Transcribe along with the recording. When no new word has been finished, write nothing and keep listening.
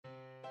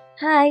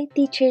Hi,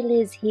 Teacher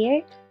Liz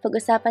here.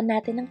 Pag-usapan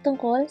natin ng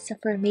tungkol sa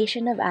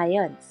formation of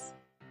ions.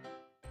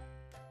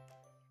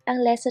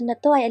 Ang lesson na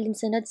to ay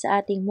alinsunod sa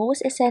ating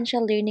most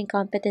essential learning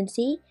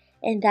competency,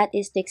 and that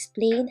is to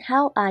explain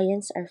how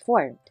ions are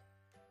formed.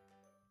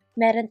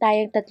 Meron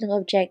tayong tatlong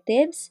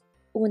objectives.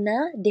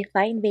 Una,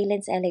 define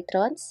valence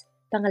electrons.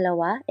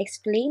 Pangalawa,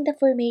 explain the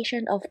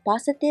formation of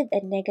positive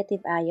and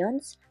negative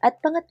ions.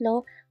 At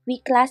pangatlo, we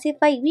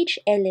classify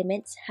which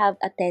elements have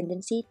a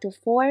tendency to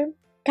form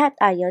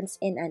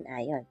cations and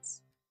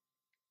anions.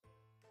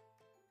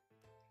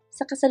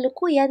 Sa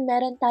kasalukuyan,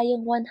 meron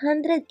tayong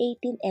 118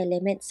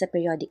 elements sa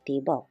periodic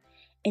table.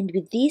 And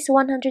with these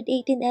 118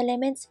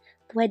 elements,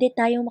 pwede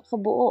tayong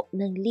makabuo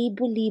ng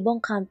libu-libong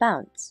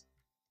compounds.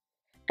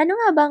 Ano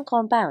nga ba ang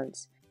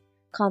compounds?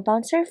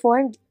 Compounds are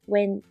formed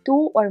when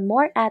two or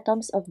more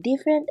atoms of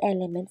different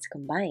elements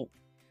combine.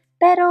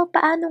 Pero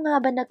paano nga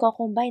ba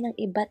nagko-combine ng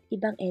iba't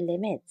ibang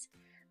elements?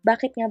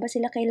 Bakit nga ba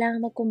sila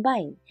kailangan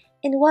mag-combine?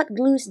 And what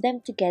glues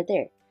them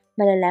together?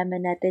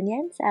 Malalaman natin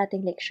yan sa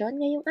ating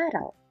leksyon ngayong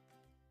araw.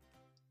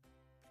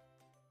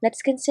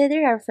 Let's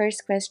consider our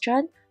first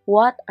question,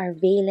 what are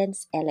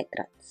valence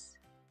electrons?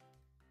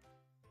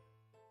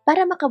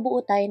 Para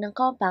makabuo tayo ng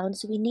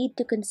compounds, we need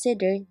to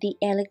consider the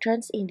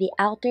electrons in the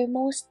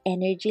outermost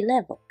energy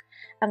level.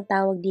 Ang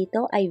tawag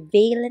dito ay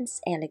valence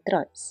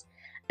electrons.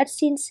 At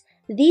since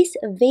these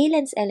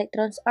valence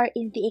electrons are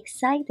in the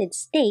excited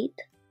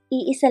state,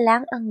 iisa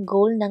lang ang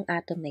goal ng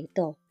atom na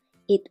ito.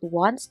 It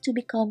wants to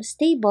become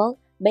stable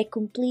by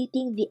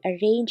completing the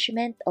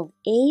arrangement of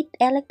 8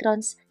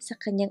 electrons sa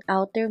kanyang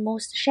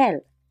outermost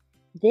shell.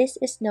 This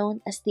is known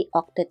as the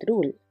octet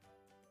rule.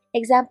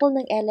 Example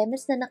ng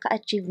elements na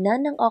naka-achieve na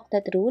ng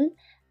octet rule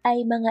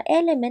ay mga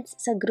elements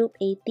sa group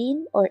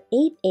 18 or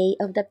 8A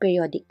of the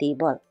periodic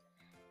table.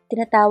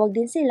 Tinatawag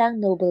din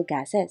silang noble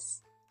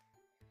gases.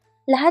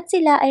 Lahat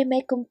sila ay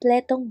may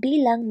kumpletong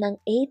bilang ng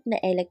 8 na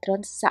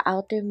electrons sa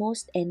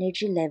outermost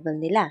energy level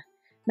nila.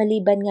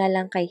 Maliban nga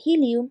lang kay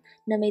helium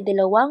na may 2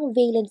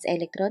 valence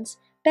electrons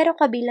pero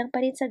kabilang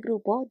pa rin sa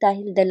grupo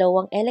dahil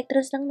 2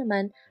 electrons lang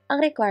naman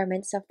ang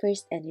requirement sa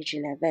first energy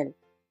level.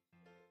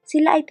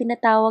 Sila ay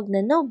tinatawag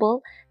na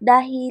noble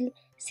dahil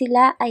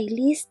sila ay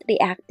least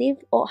reactive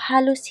o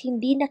halos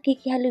hindi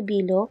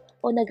nakikihalubilo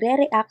o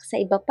nagre-react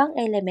sa iba pang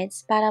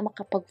elements para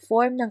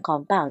makapag-form ng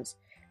compounds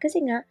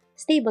kasi nga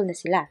stable na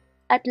sila.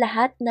 At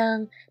lahat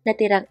ng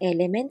natirang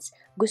elements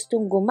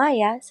gustong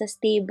gumaya sa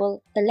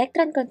stable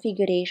electron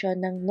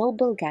configuration ng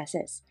noble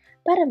gases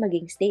para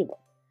maging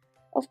stable.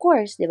 Of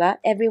course, di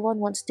ba?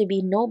 Everyone wants to be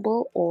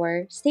noble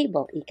or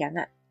stable, ika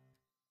nga.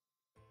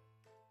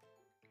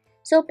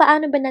 So,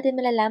 paano ba natin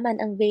malalaman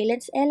ang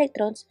valence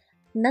electrons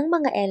ng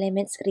mga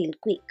elements real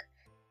quick?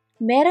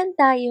 Meron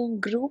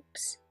tayong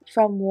groups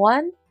from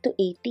 1 to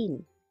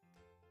 18.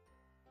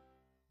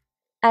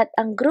 At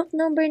ang group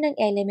number ng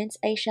elements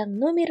ay siyang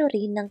numero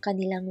rin ng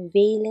kanilang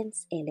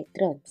valence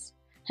electrons.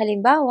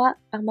 Halimbawa,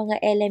 ang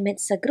mga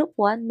elements sa group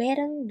 1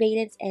 merong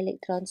valence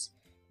electrons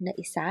na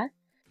 1.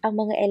 Ang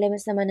mga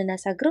elements naman na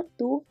nasa group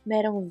 2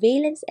 merong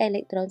valence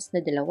electrons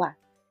na 2.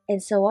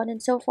 And so on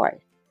and so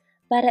forth.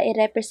 Para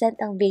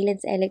i-represent ang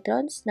valence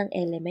electrons ng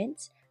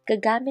elements,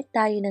 gagamit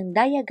tayo ng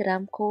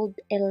diagram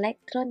called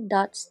electron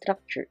dot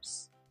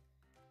structures.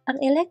 Ang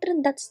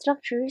electron dot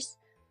structures,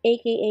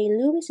 aka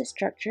Lewis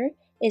structure,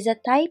 is a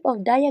type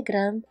of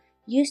diagram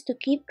used to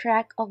keep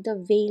track of the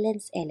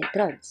valence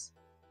electrons.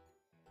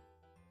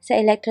 Sa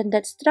electron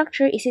dot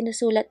structure,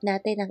 isinusulat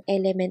natin ang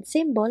element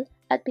symbol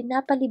at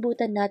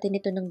pinapalibutan natin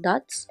ito ng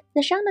dots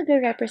na siyang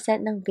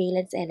nagre-represent ng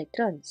valence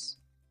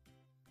electrons.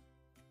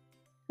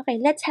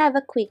 Okay, let's have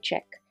a quick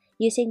check.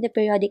 Using the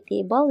periodic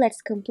table,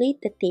 let's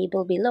complete the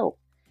table below.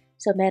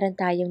 So, meron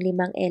tayong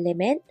 5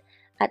 element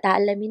at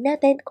aalamin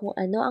natin kung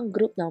ano ang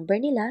group number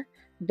nila,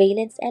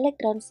 valence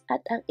electrons at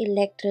ang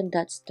electron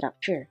dot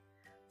structure.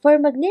 For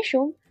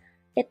magnesium,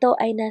 ito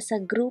ay nasa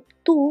group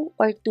 2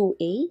 or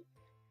 2A.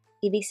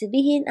 Ibig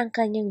sabihin, ang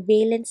kanyang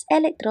valence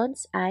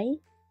electrons ay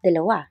 2.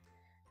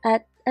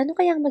 At ano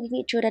kayang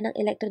magiging itsura ng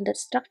electron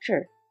dot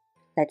structure?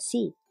 Let's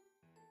see.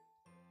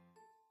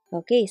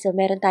 Okay, so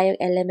meron tayong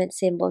element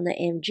symbol na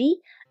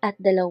Mg at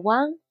 2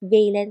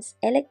 valence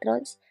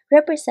electrons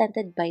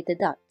represented by the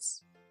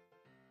dots.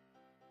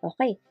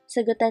 Okay,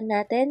 sagutan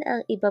natin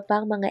ang iba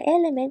pang mga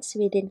elements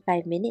within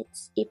 5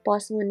 minutes.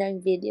 I-pause muna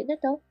ang video na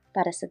to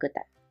para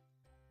sagutan.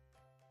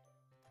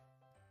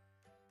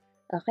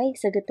 Okay,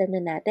 sagutan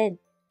na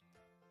natin.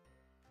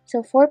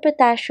 So, for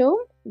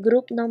potassium,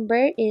 group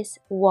number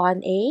is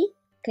 1A,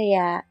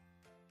 kaya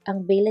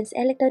ang valence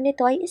electron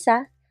nito ay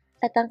 1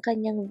 at ang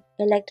kanyang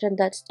electron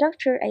dot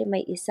structure ay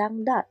may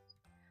 1 dot.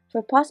 For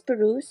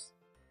phosphorus,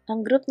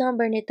 ang group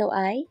number nito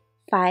ay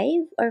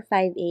 5 or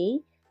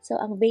 5A, so,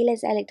 ang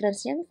valence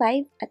electrons niyang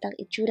 5 at ang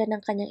itsura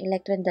ng kanyang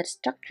electron dot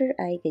structure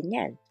ay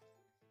ganyan.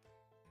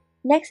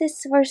 Next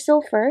is for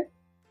sulfur.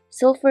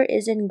 Sulfur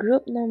is in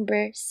group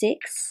number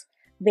 6.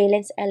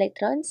 Valence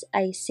electrons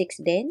ay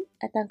 6 din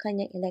at ang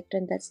kanyang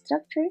electron dot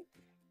structure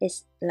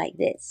is like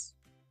this.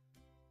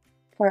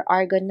 For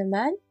argon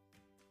naman,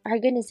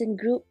 argon is in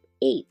group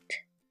 8.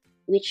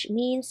 which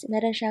means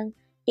meron siyang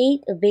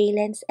 8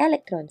 valence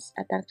electrons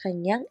at ang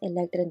kanyang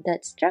electron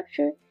dot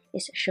structure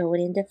is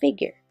shown in the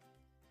figure.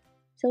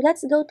 So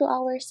let's go to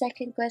our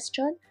second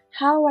question.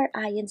 How are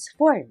ions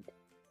formed?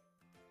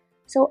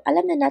 So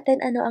alam na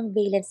natin ano ang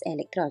valence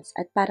electrons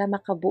at para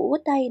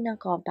makabuo tayo ng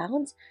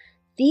compounds,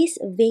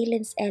 these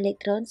valence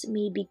electrons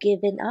may be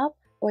given up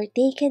or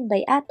taken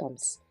by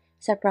atoms.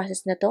 Sa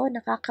process na to,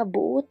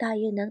 nakakabuo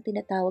tayo ng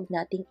tinatawag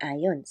nating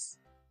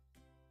ions.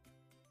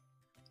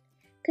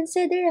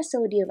 Consider a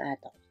sodium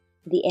atom.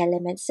 The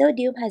element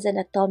sodium has an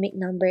atomic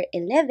number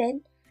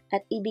 11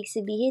 at ibig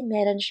sabihin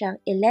meron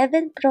siyang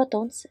 11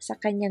 protons sa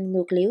kanyang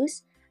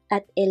nucleus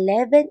at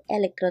 11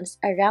 electrons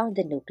around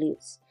the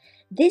nucleus.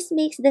 This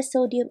makes the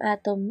sodium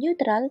atom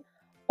neutral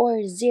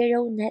or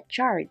zero net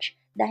charge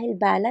dahil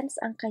balance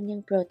ang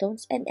kanyang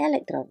protons and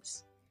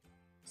electrons.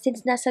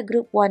 Since nasa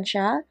group 1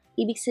 siya,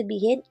 ibig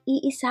sabihin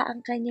iisa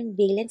ang kanyang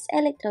valence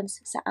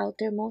electrons sa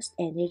outermost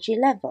energy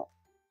level.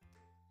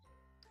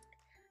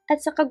 At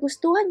sa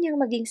kagustuhan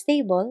niyang maging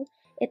stable,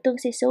 itong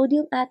si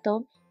sodium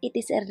atom, it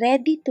is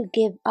ready to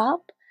give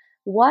up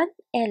 1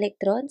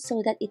 electron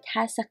so that it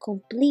has a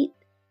complete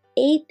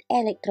 8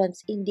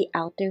 electrons in the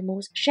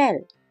outermost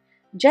shell,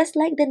 just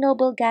like the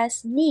noble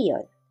gas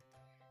neon.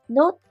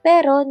 Note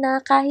pero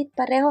na kahit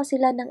pareho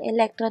sila ng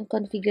electron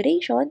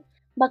configuration,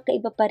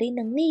 magkaiba pa rin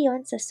ng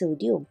neon sa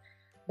sodium.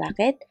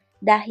 Bakit?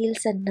 Dahil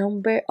sa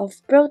number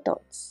of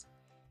protons.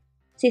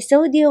 Si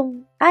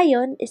sodium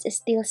ion is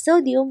still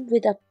sodium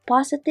with a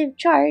positive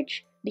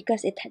charge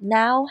because it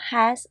now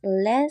has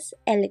less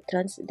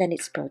electrons than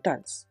its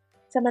protons.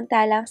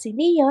 Samantalang si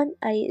neon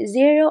ay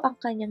 0 ang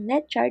kanyang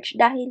net charge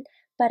dahil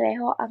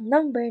pareho ang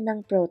number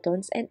ng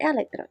protons and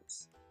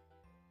electrons.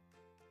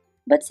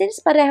 But since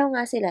pareho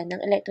nga sila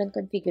ng electron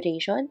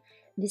configuration,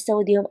 the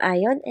sodium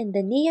ion and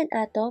the neon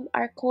atom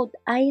are called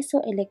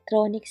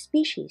isoelectronic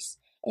species,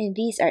 and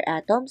these are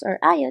atoms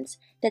or ions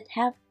that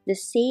have the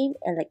same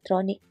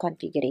electronic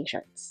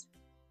configurations.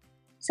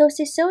 So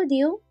si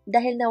sodium,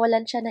 dahil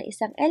nawalan siya ng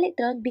isang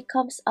electron,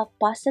 becomes a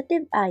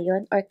positive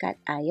ion or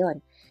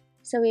cation.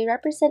 So we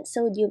represent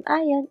sodium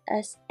ion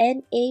as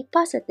Na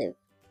positive.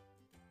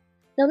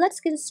 Now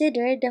let's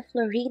consider the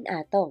fluorine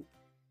atom.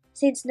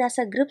 Since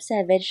nasa group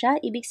 7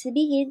 siya, ibig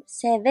sabihin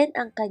 7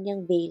 ang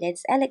kanyang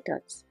valence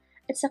electrons.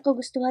 At sa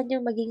kagustuhan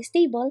niyang maging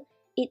stable,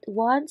 it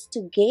wants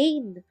to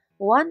gain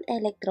 1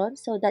 electron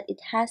so that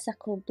it has a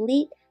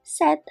complete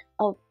set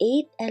of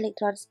 8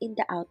 electrons in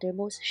the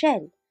outermost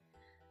shell.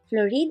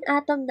 Fluorine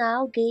atom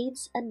now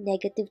gains a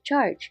negative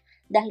charge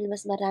dahil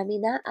mas marami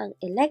na ang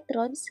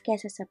electrons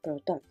kesa sa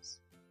protons.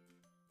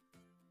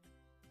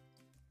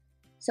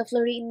 So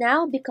fluorine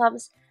now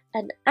becomes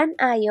an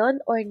anion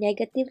or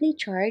negatively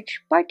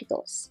charged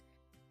particles.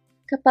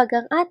 Kapag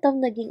ang atom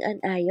naging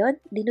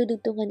anion,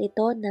 dinudugtungan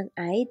ito ng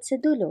ide sa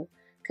dulo.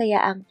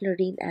 Kaya ang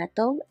fluorine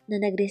atom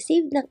na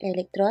nag-receive ng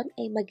electron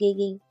ay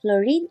magiging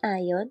fluorine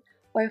ion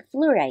or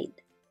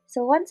fluoride.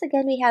 So once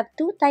again, we have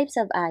two types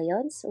of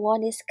ions.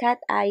 One is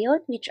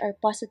cation, which are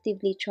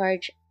positively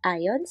charged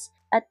ions,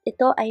 at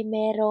ito ay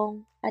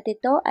merong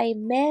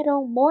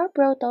more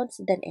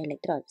protons than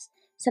electrons.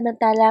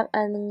 Samantalang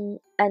ang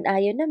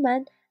anion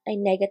naman ay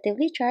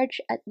negatively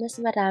charged at mas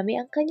marami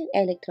ang kanyang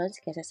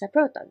electrons kaysa sa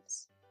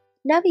protons.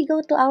 Now we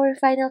go to our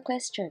final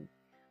question.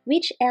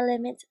 Which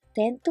elements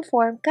tend to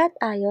form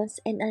cations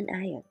and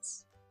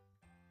anions?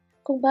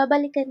 Kung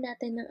babalikan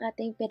natin ng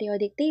ating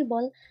periodic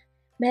table,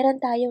 meron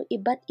tayong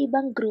iba't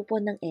ibang grupo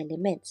ng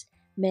elements.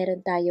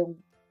 Meron tayong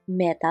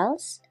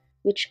metals,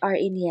 which are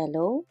in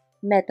yellow,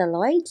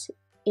 metalloids,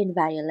 in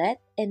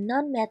violet, and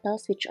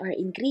non-metals, which are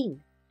in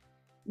green.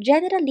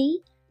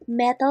 Generally,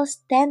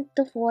 metals tend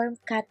to form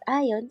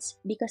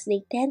cations because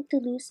they tend to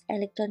lose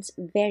electrons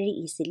very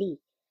easily.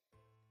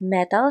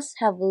 Metals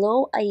have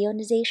low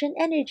ionization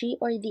energy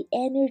or the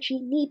energy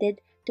needed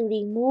to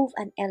remove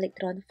an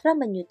electron from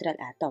a neutral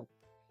atom.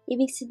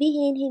 Ibig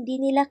sabihin, hindi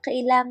nila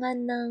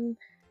kailangan ng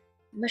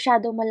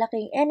masyadong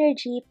malaking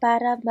energy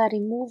para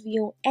ma-remove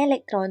yung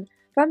electron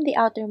from the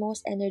outermost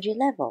energy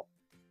level.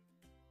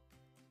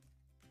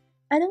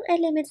 Anong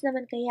elements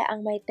naman kaya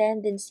ang may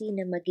tendency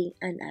na maging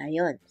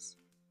anions?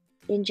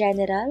 In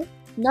general,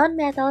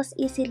 non-metals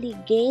easily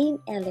gain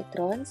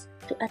electrons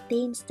to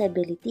attain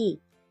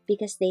stability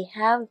because they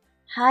have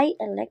high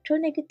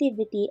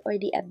electronegativity or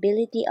the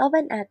ability of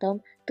an atom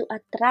to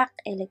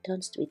attract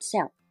electrons to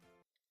itself.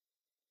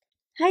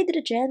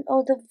 Hydrogen,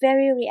 although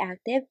very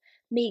reactive,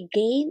 may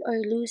gain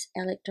or lose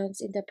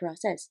electrons in the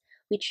process,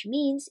 which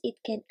means it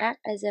can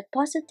act as a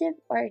positive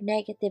or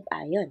negative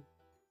ion.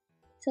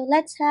 So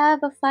let's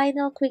have a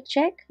final quick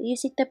check.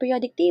 Using the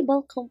periodic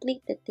table,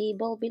 complete the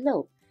table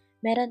below.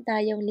 Meron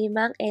tayong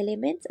 5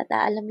 elements at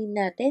aalamin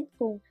natin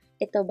kung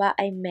ito ba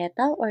ay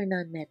metal or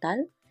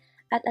non-metal.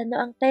 At ano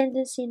ang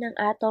tendency ng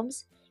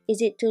atoms?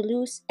 Is it to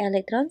lose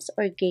electrons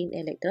or gain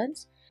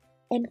electrons?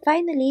 And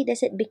finally,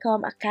 does it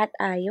become a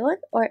cation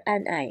or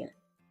anion?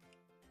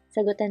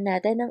 Sagutan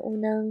natin ang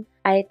unang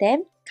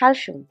item,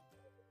 calcium.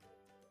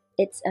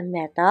 It's a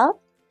metal,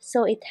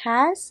 so it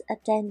has a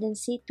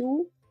tendency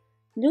to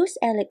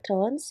lose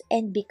electrons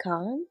and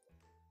become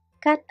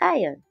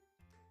cation.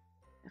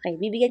 Okay,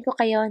 bibigyan ko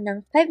kayo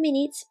ng 5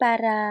 minutes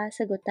para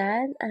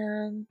sagutan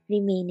ang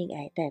remaining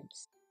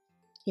items.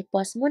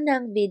 I-pause mo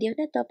na ang video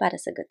na to para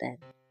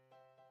sagutan.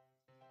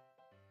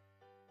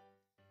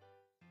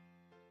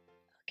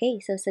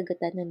 Okay, so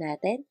sagutan na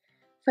natin.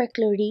 For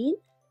chlorine,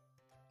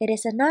 it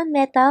is a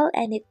non-metal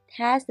and it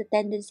has the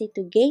tendency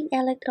to gain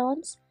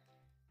electrons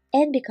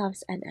and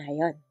becomes an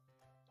ion.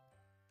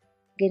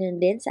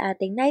 Ganun din sa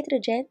ating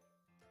nitrogen.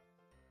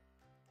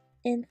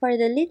 And for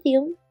the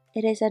lithium,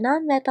 it is a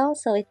non-metal,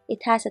 so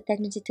it has a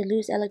tendency to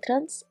lose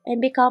electrons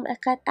and become a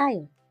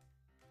cation.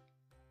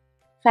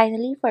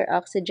 Finally, for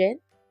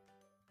oxygen,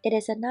 it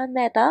is a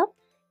non-metal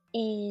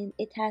and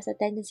it has a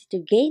tendency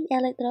to gain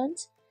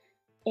electrons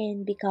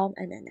and become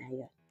an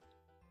anion.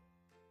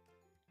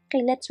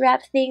 Okay, let's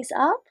wrap things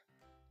up.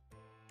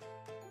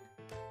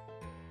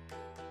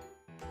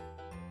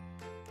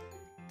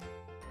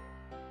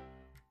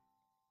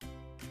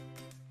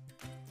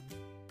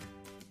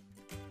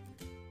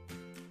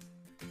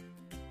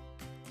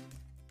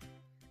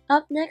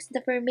 Up next,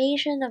 the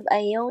formation of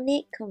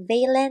ionic,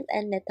 covalent,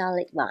 and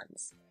metallic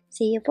bonds.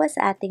 See you po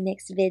sa ating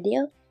next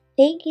video.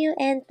 Thank you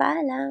and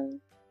paalam!